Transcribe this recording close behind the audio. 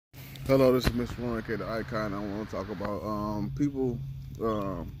Hello, this is Mr. Warren K, the icon. I want to talk about people,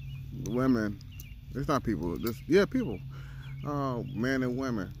 women. It's not people. People. Men and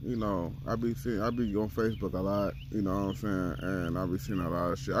women. You know, I be on Facebook a lot. You know what I'm saying? And I be seeing a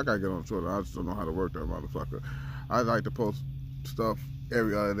lot of shit. I gotta get on Twitter. I just don't know how to work that motherfucker. I like to post stuff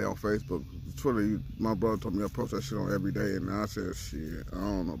every other day on Facebook. Twitter, my brother told me I post that shit on every day, and I said, shit, I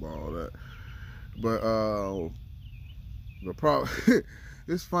don't know about all that. But the problem.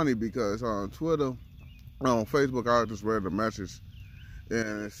 It's funny because on Twitter, on Facebook, I just read the message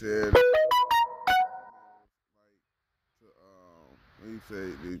and it said, you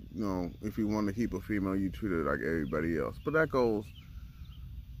say, you know, if you want to keep a female, you treat her like everybody else. But that goes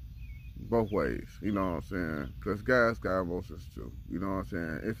both ways, you know what I'm saying? Because guys got emotions too, you know what I'm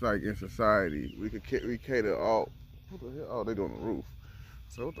saying? It's like in society, we cater all. What the hell? Oh, they doing the roof.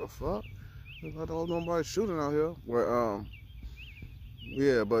 So what the fuck? I don't know nobody shooting out here. Where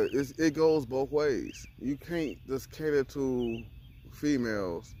yeah, but it goes both ways. You can't just cater to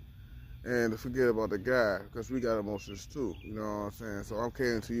females and forget about the guy, because we got emotions too. You know what I'm saying? So I'm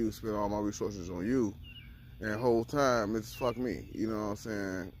catering to you, spend all my resources on you, and the whole time it's fuck me. You know what I'm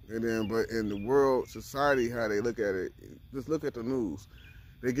saying? And then, but in the world, society, how they look at it, just look at the news.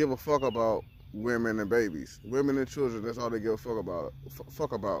 They give a fuck about women and babies, women and children. That's all they give a fuck about.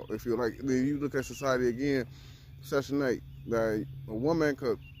 Fuck about. If you like, then you look at society again. Section 8, that a woman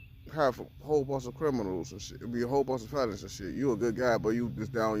could have a whole bunch of criminals and shit. It'd be a whole bunch of felons and shit. You a good guy, but you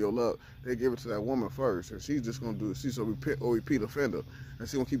just down on your luck. They give it to that woman first, and she's just gonna do it. She's a repeat offender, and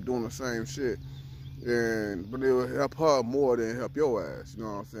she's gonna keep doing the same shit. But it will help her more than help your ass. You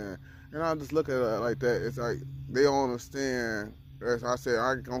know what I'm saying? And I just look at it like that. It's like they don't understand. As I said,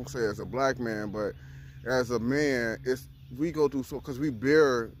 I don't say as a black man, but as a man, we go through because we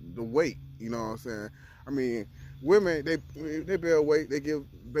bear the weight. You know what I'm saying? I mean, women, they bear weight, they give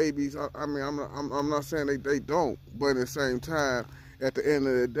babies. I mean, I'm not saying they don't, but at the same time, at the end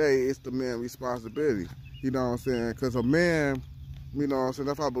of the day, it's the man's responsibility. You know what I'm saying? Because a man, you know what I'm saying,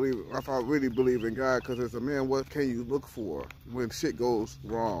 if I really believe in God, because as a man, what can you look for when shit goes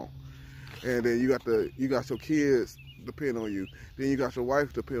wrong? And then you got your kids depend on you. Then you got your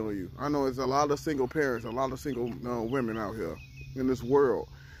wife depend on you. I know there's a lot of single parents, a lot of single women out here in this world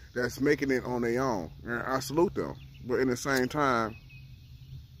that's making it on their own, and I salute them. But in the same time,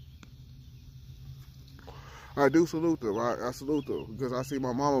 I do salute them. I salute them because I see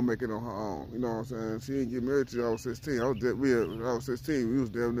my mama make it on her own. You know what I'm saying? She didn't get married till I was 16. I was 16. We was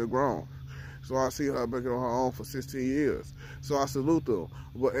damn near grown. So I see her make it on her own for 16 years. So I salute them.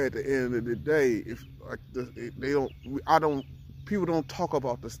 But at the end of the day, if like people don't talk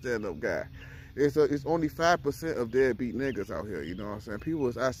about the stand-up guy. It's only 5% of deadbeat niggas out here, you know what I'm saying? People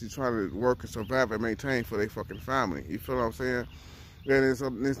is actually trying to work and survive and maintain for their fucking family. You feel what I'm saying?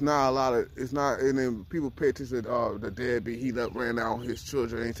 And it's not a lot of, and then people pay attention to the deadbeat, he ran out on his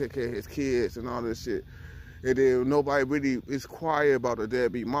children, ain't take care of his kids and all this shit. And then nobody really is quiet about the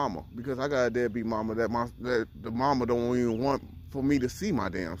deadbeat mama, because I got a deadbeat mama that the mama don't even want for me to see my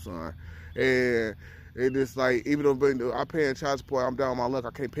damn son. And it just like, even though I'm paying child support, I'm down on my luck,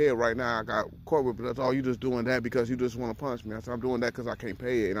 I can't pay it right now. I got corporate, but that's all, you just doing that because you just want to punish me. I said, I'm doing that because I can't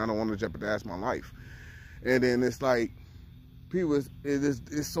pay it and I don't want to jeopardize my life. And then it's like, people,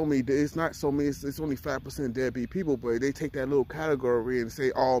 it's so many, it's not so many, it's only 5% deadbeat people, but they take that little category and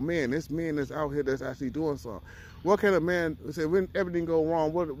say, oh man, this man that's out here that's actually doing something. What can a man say when everything go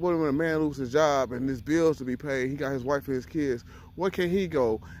wrong? What when a man loses his job and his bills to be paid? He got his wife and his kids. What can he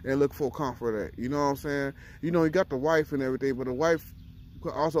go and look for comfort at? You know what I'm saying? You know, he got the wife and everything, but the wife,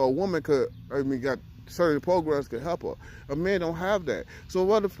 also a woman could, got certain programs could help her. A man don't have that. So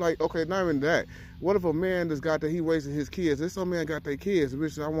what if, like, okay, not even that. What if a man just got that he raising his kids? There's some man got their kids,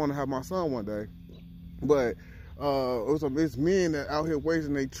 which I want to have my son one day. But it's men that out here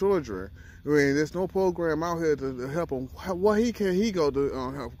raising their children. I mean, there's no program out here to help him. Where can he go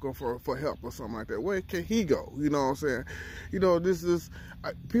to go for help or something like that? Where can he go? You know what I'm saying? You know, this is,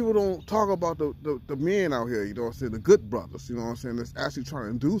 people don't talk about the men out here, you know what I'm saying, the good brothers, you know what I'm saying, that's actually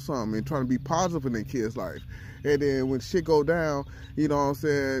trying to do something and trying to be positive in their kids' life. And then when shit go down, you know what I'm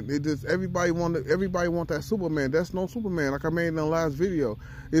saying, it just, everybody want that Superman. That's no Superman. Like I made in the last video,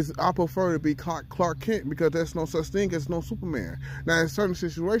 I prefer to be Clark Kent, because there's no such thing as no Superman. Now in certain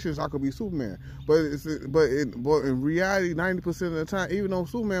situations I could be Superman, but in reality, 90% of the time, even though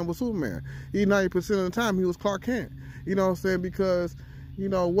Superman was Superman, 90% of the time he was Clark Kent. You know what I'm saying? Because You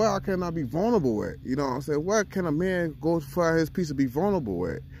know, where can I be vulnerable at? You know what I'm saying? Where can a man go for his piece to be vulnerable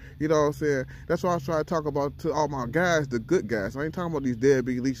at? You know what I'm saying? That's why I try to talk about to all my guys, the good guys. I ain't talking about these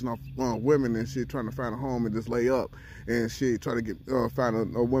deadbeat leeching off women and shit, trying to find a home and just lay up and shit, trying to get find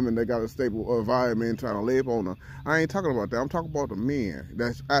a woman that got a stable environment, trying to live on her. I ain't talking about that. I'm talking about the men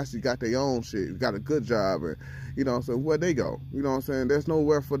that's actually got their own shit, got a good job, and you know what I'm saying, where they go. You know what I'm saying? There's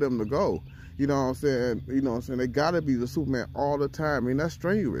nowhere for them to go. You know what I'm saying? You know what I'm saying? They gotta be the Superman all the time. I mean, that's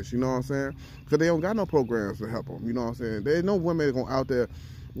strenuous, you know what I'm saying? Because they don't got no programs to help them, you know what I'm saying? There's no women that going out there,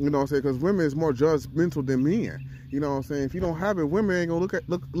 you know what I'm saying? Because women is more judgmental than men, you know what I'm saying? If you don't have it, women ain't gonna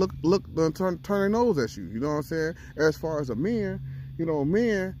look, turn their nose at you, you know what I'm saying? As far as a man, you know,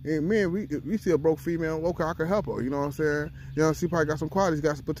 men, we see a broke female, okay, I can help her, you know what I'm saying? You know, she probably got some qualities,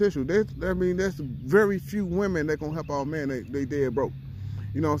 got some potential. I mean, there's very few women that gonna help our men, they dead broke.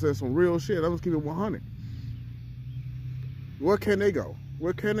 You know what I'm saying? Some real shit. I'm just keep it 100. Where can they go?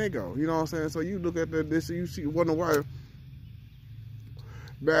 Where can they go? You know what I'm saying? So you look at this and you see, wonder why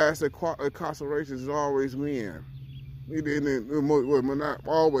mass incarceration is always men. Well, not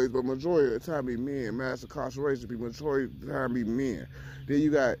always, but majority of the time be men. Mass incarceration be majority of the time be men. Then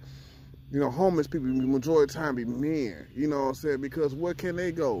you got, you know, homeless people be majority of the time be men. You know what I'm saying? Because where can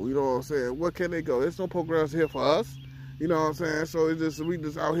they go? You know what I'm saying? Where can they go? There's no programs here for us. You know what I'm saying? So it's just, we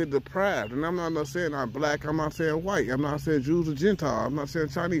just out here deprived. And I'm not saying I'm black, I'm not saying white, I'm not saying Jews or Gentile, I'm not saying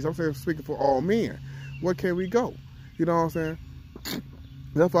Chinese, I'm saying speaking for all men. Where can we go? You know what I'm saying?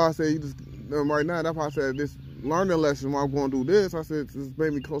 That's why I say, right now, that's why I said this learning lesson, when I'm going to do this, I said, this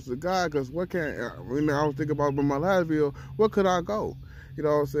made me closer to God, because what can, you know, I was thinking about in my last video, where could I go? You know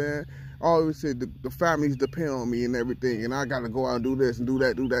what I'm saying? I always said the families depend on me and everything, and I got to go out and do this and do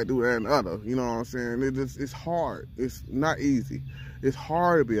that, and other. You know what I'm saying? It's hard. It's not easy. It's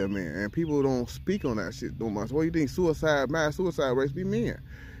hard to be a man, and people don't speak on that shit too much. What do you think? Mass suicide rates be men.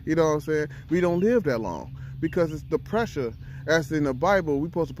 You know what I'm saying? We don't live that long because it's the pressure. As in the Bible, we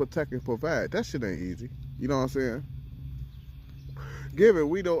supposed to protect and provide. That shit ain't easy. You know what I'm saying? Given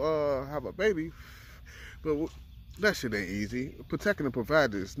we don't have a baby, but that shit ain't easy. Protecting and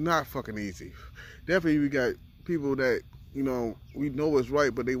providing is not fucking easy. Definitely we got people that, you know, we know it's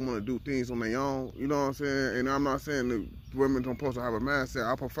right, but they want to do things on their own. You know what I'm saying? And I'm not saying that women don't supposed to have a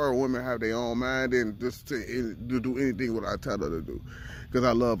mindset. I prefer women have their own mind than just to do anything what I tell her to do. Because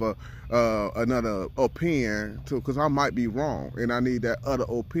I love another opinion too, because I might be wrong. And I need that other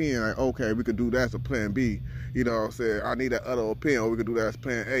opinion. Like, okay, we could do that as a plan B. You know what I'm saying? I need that other opinion, or we could do that as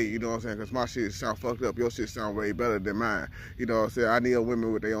plan A. You know what I'm saying? Because my shit sound fucked up. Your shit sound way better than mine. You know what I'm saying? I need a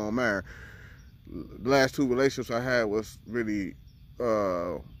woman with their own mind. The last 2 relationships I had was really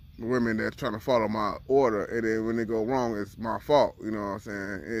women that's trying to follow my order, and then when they go wrong, it's my fault. You know what I'm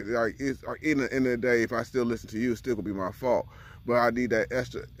saying? It's like in the end of the day, if I still listen to you, it's still gonna be my fault. But I need that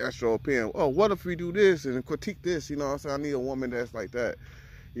extra opinion. Oh, what if we do this and critique this? You know what I'm saying? I need a woman that's like that.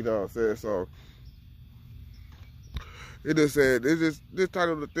 You know what I'm saying? So it just said, it's just this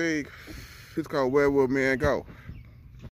title of the thing. It's called Where Will Men Go?